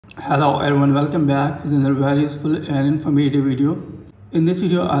Hello everyone, welcome back with another very useful and informative video. In this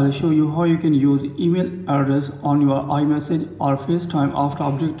video, I'll show you how you can use email address on your iMessage or FaceTime after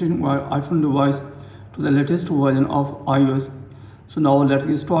updating your iPhone device to the latest version of iOS. So now let's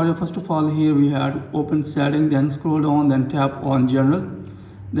get started. First of all, here we had open setting, then scroll down, then tap on general,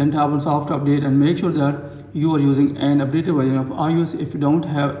 then tap on soft update and make sure that you are using an updated version of iOS. If you don't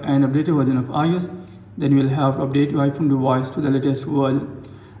have an updated version of iOS, then you will have to update your iPhone device to the latest version.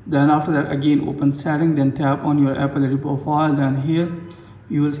 Then after that, again open setting, then tap on your Apple ID profile. Then here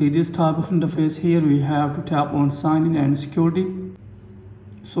you will see this type of interface. Here we have to tap on sign in and security.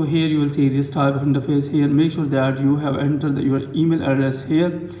 So here you will see this type of interface. Here make sure that you have entered your email address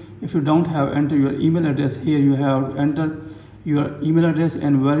here. If you don't have entered your email address here, you have to enter your email address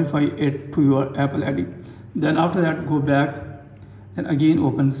and verify it to your Apple ID. Then after that, go back and again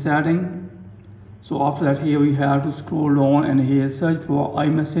open setting. So after that, here we have to scroll down and here search for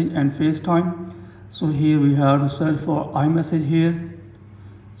iMessage and FaceTime. So here we have to search for iMessage here.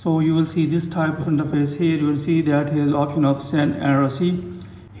 So you will see this type of interface. Here you will see that here is the option of send and receive.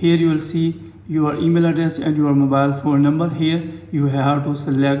 Here you will see your email address and your mobile phone number. Here you have to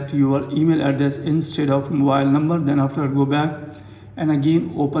select your email address instead of mobile number. Then after that, go back and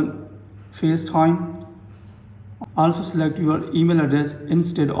again open FaceTime. Also select your email address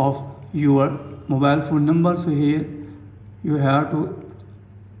instead of your mobile phone number. So here you have to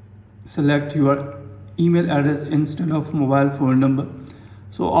select your email address instead of mobile phone number.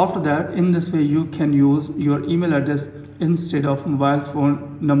 So after that, in this way you can use your email address instead of mobile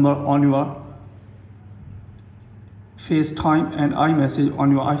phone number on your FaceTime and iMessage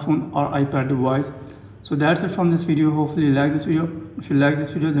on your iPhone or iPad device. So that's it from this video. Hopefully you like this video. If you like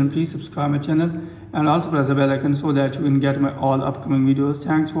this video, then please subscribe my channel and also press the bell icon so that you can get my all upcoming videos.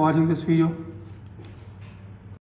 Thanks for watching this video.